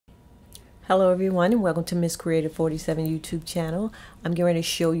Hello everyone and welcome to Miss Creative 47 YouTube channel. I'm getting ready to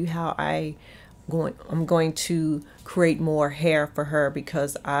show you how I'm going to create more hair for her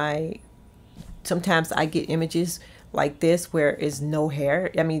because sometimes I get images like this where is no hair.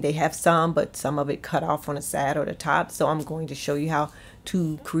 I mean, they have some, but some of it cut off on the side or the top. So I'm going to show you how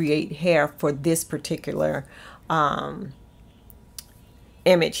to create hair for this particular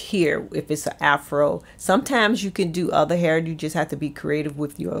image here. If it's an afro, sometimes you can do other hair. You just have to be creative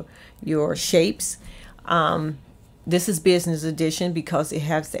with your shapes. This is business edition because it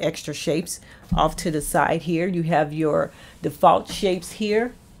has the extra shapes off to the side here. You have your default shapes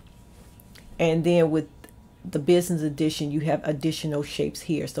here, and then with the business edition you have additional shapes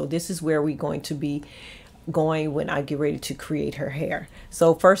here. So this is where we're going to be going when I get ready to create her hair.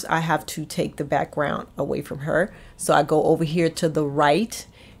 So first I have to take the background away from her. So I go over here to the right,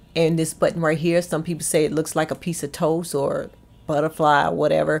 and this button right here, some people say it looks like a piece of toast or butterfly or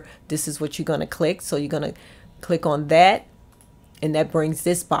whatever. This is what you're going to click. So you're going to click on that, and that brings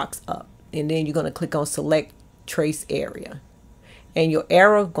this box up, and then you're going to click on select trace area, and your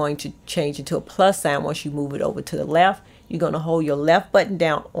arrow is going to change into a plus sign. Once you move it over to the left, you're going to hold your left button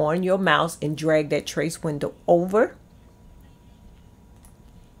down on your mouse and drag that trace window over.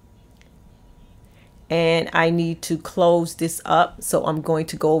 And I need to close this up. So I'm going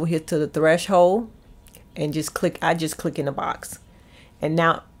to go over here to the threshold and just click. I just click in the box. And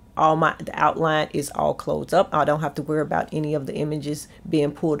now the outline is all closed up. I don't have to worry about any of the images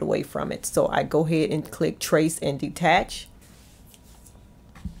being pulled away from it. So I go ahead and click trace and detach.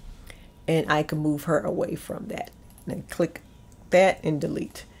 And I can move her away from that. And click that and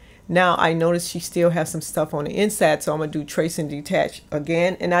delete. Now I notice she still has some stuff on the inside, so I'm gonna do trace and detach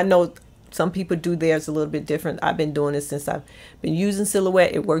again. And I know some people do theirs a little bit different. I've been doing this since I've been using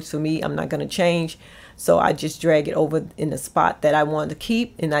Silhouette. It works for me. I'm not gonna change. So I just drag it over in the spot that I want to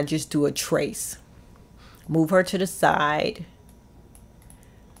keep, and I just do a trace. Move her to the side.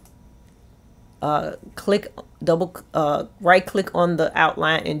 Right click on the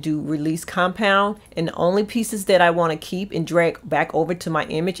outline and do release compound, and the only pieces that I want to keep and drag back over to my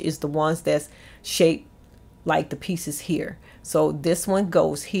image is the ones that's shaped like the pieces here. So this one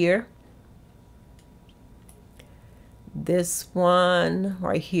goes here, this one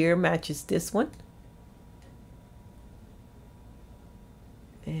right here matches this one,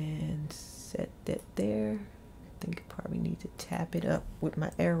 and set that there. I think I probably need to tap it up with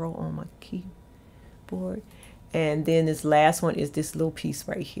my arrow on my keyboard. And then this last one is this little piece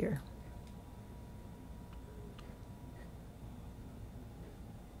right here.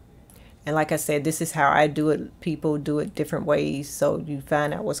 And like I said, this is how I do it. People do it different ways, so you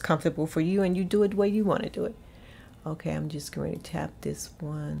find out what's comfortable for you and you do it the way you want to do it. Okay, I'm just going to tap this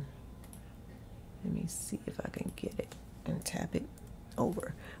one. Let me see if I can get it and tap it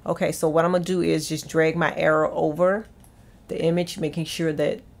over. Okay, so what I'm gonna do is just drag my arrow over the image, making sure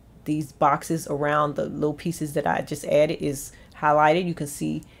that these boxes around the little pieces that I just added is highlighted. You can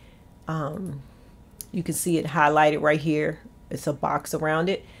see it highlighted right here. It's a box around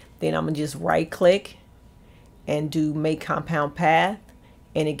it. Then I'm gonna just right click and do make compound path,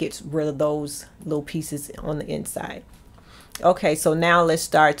 and it gets rid of those little pieces on the inside. Okay, so now let's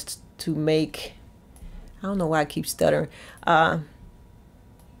start to make, I don't know why I keep stuttering,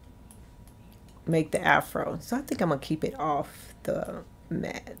 make the afro. So I think I'm gonna keep it off the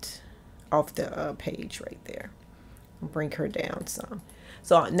mat, off the page right there. I'll bring her down some.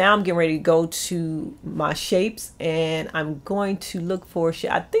 So now I'm getting ready to go to my shapes, and I'm going to look for a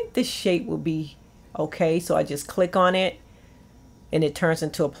shape. I think this shape will be okay. So I just click on it and it turns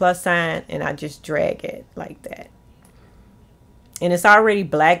into a plus sign, and I just drag it like that. And it's already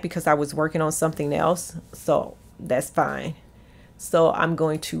black because I was working on something else, so that's fine. So I'm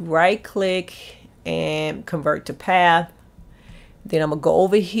going to right click and convert to path. Then I'm gonna go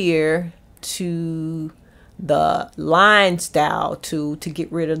over here to the line style tool to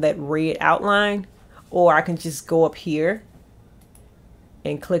get rid of that red outline, or I can just go up here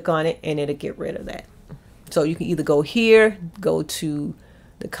and click on it and it'll get rid of that. So you can either go here, go to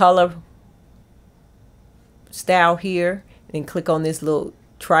the color style here, and click on this little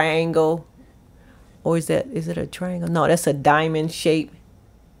triangle, or is it a triangle? No, that's a diamond shape.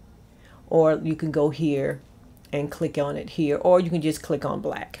 Or you can go here and click on it here, or you can just click on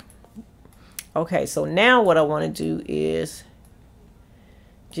black. Okay, so now what I want to do is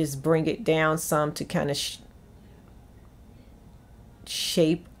just bring it down some to kind of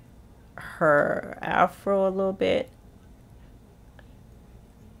shape her afro a little bit.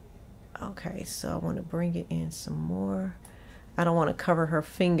 Okay, so I want to bring it in some more. I don't want to cover her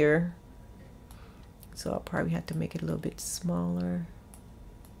finger, so I'll probably have to make it a little bit smaller.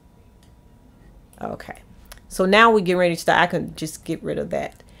 Okay. So now we get ready to start. I can just get rid of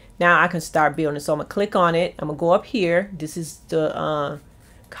that. Now I can start building. So I'm going to click on it. I'm going to go up here. This is the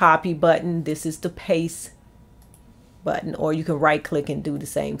copy button. This is the paste button. Or you can right click and do the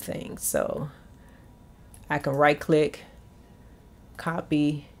same thing. So I can right click,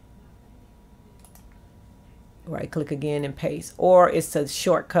 copy, right click again and paste. Or it's a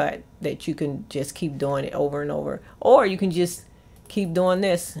shortcut that you can just keep doing it over and over. Or you can just keep doing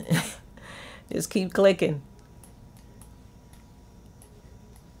this. Just keep clicking.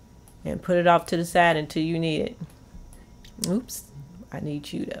 And put it off to the side until you need it. Oops, I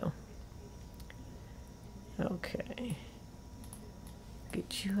need you though. Okay.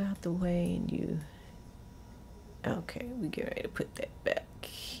 Get you out the way and you. Okay, we get ready to put that back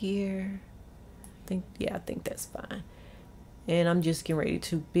here. I think that's fine. And I'm just getting ready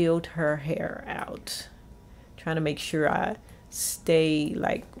to build her hair out. Trying to make sure I stay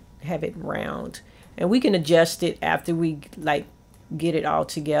like have it round. And we can adjust it after we like get it all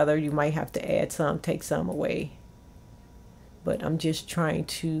together. You might have to add some, take some away. But I'm just trying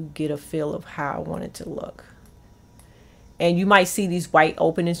to get a feel of how I want it to look. And you might see these white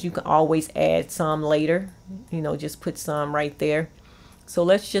openings. You can always add some later. You know, just put some right there. So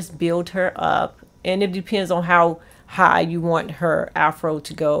let's just build her up. And it depends on how high you want her afro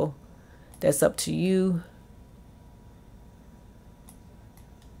to go. That's up to you.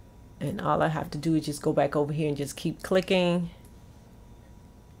 And all I have to do is just go back over here and just keep clicking.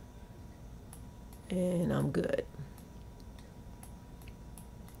 And I'm good.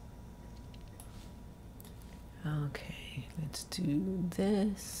 Okay, let's do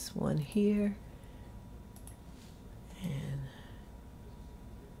this one here. And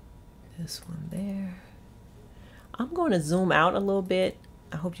this one there. I'm going to zoom out a little bit.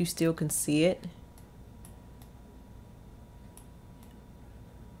 I hope you still can see it.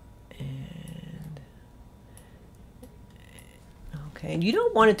 And okay, and you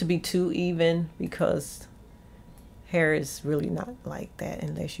don't want it to be too even because hair is really not like that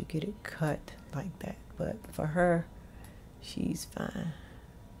unless you get it cut like that. But for her, she's fine.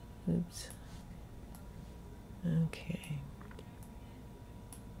 Oops. Okay.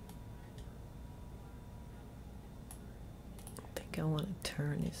 I think I want to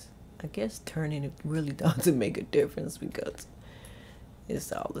turn this. I guess turning it really doesn't make a difference because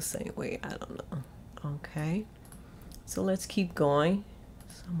it's all the same way. I don't know. Okay. So let's keep going.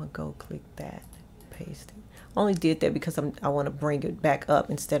 So I'm going to go click that, paste it. Only did that because I want to bring it back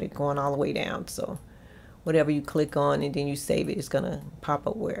up instead of going all the way down. So whatever you click on and then you save it, it's going to pop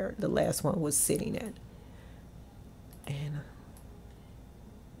up where the last one was sitting at. And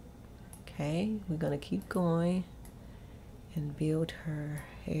okay, we're going to keep going and build her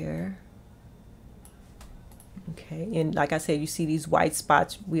hair. Okay, and like I said, you see these white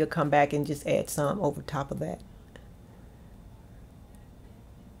spots, we'll come back and just add some over top of that.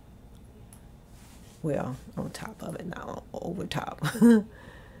 Well, on top of it, not over top.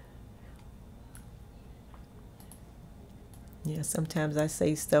 Yeah, sometimes I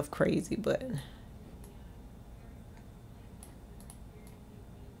say stuff crazy, but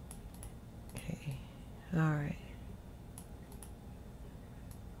okay, all right.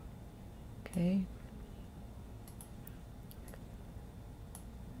 Okay.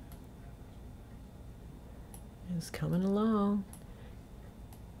 It's coming along.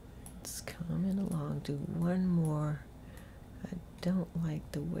 It's coming along. Do one more. I don't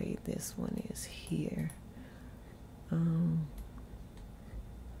like the way this one is here.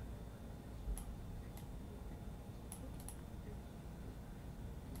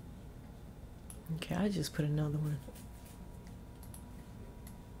 Okay, I just put another one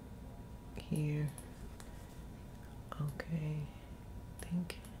here. Okay, I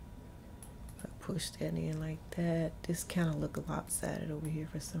think if I push that in like that, this kind of look lopsided over here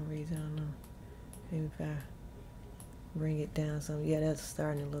for some reason. I don't know. Maybe if I bring it down some, yeah, that's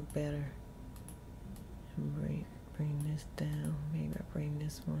starting to look better. And bring this down. Maybe I bring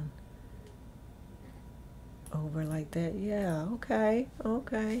this one over like that. Yeah, okay,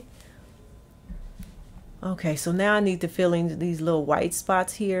 okay. Okay, so now I need to fill in these little white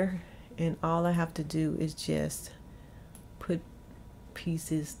spots here, and all I have to do is just put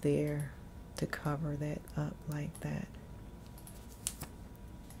pieces there to cover that up like that.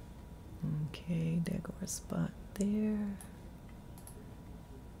 Okay, there goes a spot there.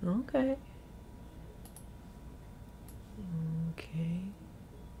 Okay. Okay,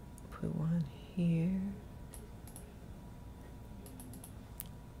 put one here.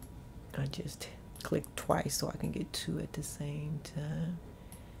 I just click twice so I can get two at the same time.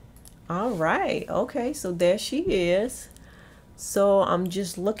 All right, okay, so there she is. So I'm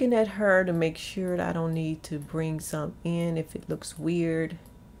just looking at her to make sure that I don't need to bring some in if it looks weird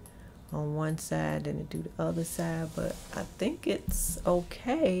on one side and to do the other side, but I think it's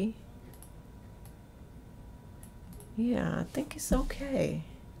okay. Yeah, I think it's okay.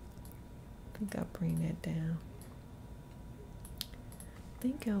 I think I'll bring that down. I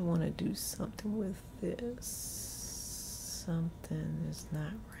think I want to do something with this. Something is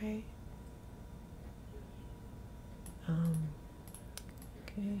not right.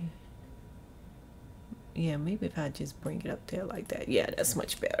 Okay. Yeah, maybe if I just bring it up there like that. Yeah, that's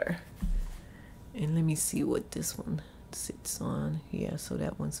much better. And let me see what this one sits on. Yeah, so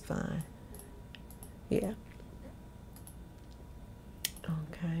that one's fine. Yeah.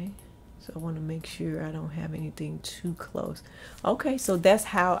 Okay. So I want to make sure I don't have anything too close. Okay, so that's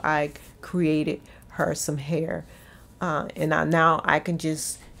how I created her some hair. And now I can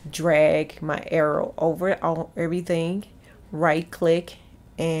just drag my arrow over all everything, right click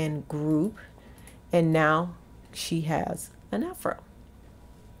and group, and now she has an afro.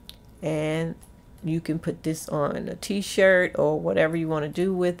 And you can put this on a t-shirt or whatever you want to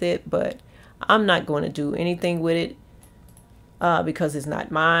do with it, but I'm not going to do anything with it because it's not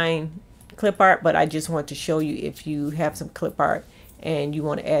mine clip art, but I just want to show you if you have some clip art and you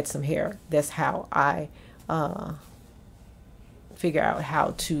want to add some hair. That's how I figure out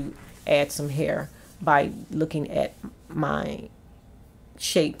how to add some hair, by looking at my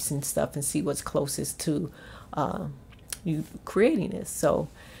shapes and stuff and see what's closest to you creating this. So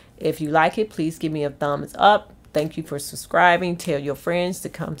if you like it, please give me a thumbs up. Thank you for subscribing. Tell your friends to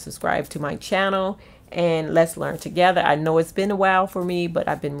come subscribe to my channel and let's learn together. I know it's been a while for me, but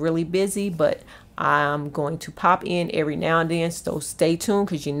I've been really busy, but I'm going to pop in every now and then, so stay tuned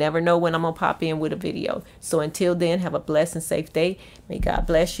because you never know when I'm gonna pop in with a video. So until then, have a blessed and safe day. May God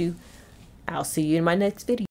bless you. I'll see you in my next video.